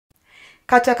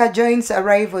Kataka joins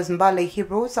rivals Mbale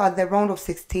Heroes at the round of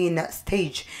 16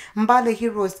 stage. Mbale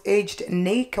Heroes edged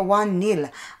NAIC 1-0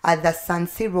 at the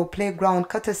SanSiro playground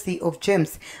courtesy of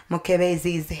James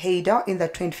Mukebeezi's header in the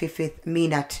 25th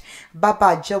minute.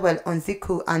 Baba Joel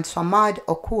Onziku and Swamad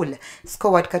Okul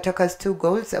scored Kataka's 2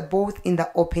 goals, both in the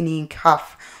opening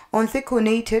half. Onziku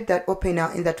netted that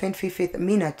opener in the 25th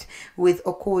minute, with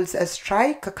Okul's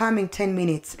strike coming 10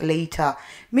 minutes later.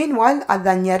 Meanwhile, at the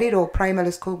Nyariro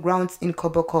Primary School grounds in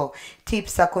Koboko,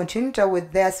 Tipsa continued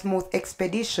with their smooth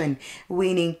expedition,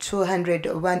 winning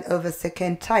 201 over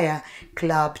second tier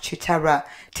club Chitara.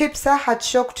 Tipsa had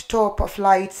shocked top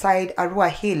flight side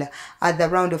Arua Hill at the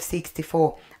round of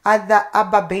 64. At the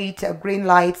Ababate Green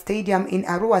Light Stadium in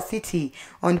Arua City,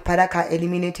 on Paraka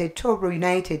eliminated Toro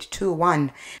United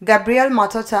 2-1. Gabriel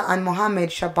Matota and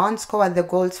Mohamed Shaban scored the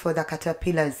goals for the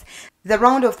Caterpillars. The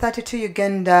round of 32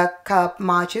 Uganda Cup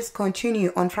matches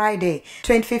continue on Friday,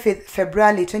 25th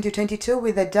February 2022,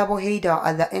 with a double header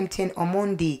at the MTN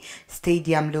Omondi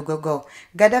Stadium, Lugogo.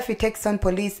 Gaddafi takes on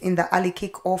Police in the early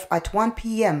kick-off at 1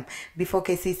 p.m. before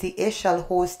KCCA shall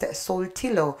host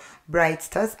Soltilo Bright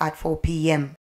Stars at 4 p.m.